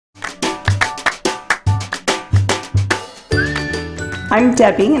I'm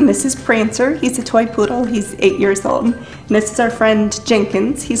Debbie, and this is Prancer. He's a toy poodle. He's 8 years old. And this is our friend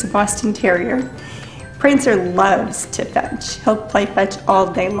Jenkins. He's a Boston Terrier. Prancer loves to fetch. He'll play fetch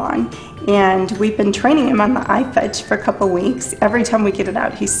all day long. And we've been training him on the iFetch for a couple weeks. Every time we get it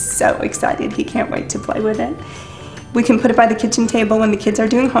out, he's so excited. He can't wait to play with it. We can put it by the kitchen table when the kids are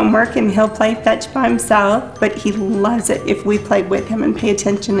doing homework, and he'll play fetch by himself, but he loves it if we play with him and pay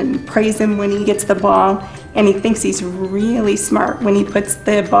attention and praise him when he gets the ball. And he thinks he's really smart when he puts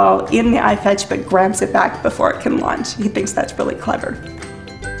the ball in the iFetch but grabs it back before it can launch. He thinks that's really clever.